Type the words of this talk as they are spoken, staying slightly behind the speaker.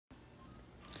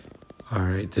All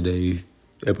right, today's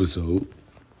episode,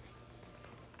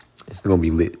 it's gonna be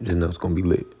lit. Just know it's gonna be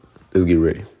lit. Let's get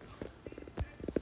ready.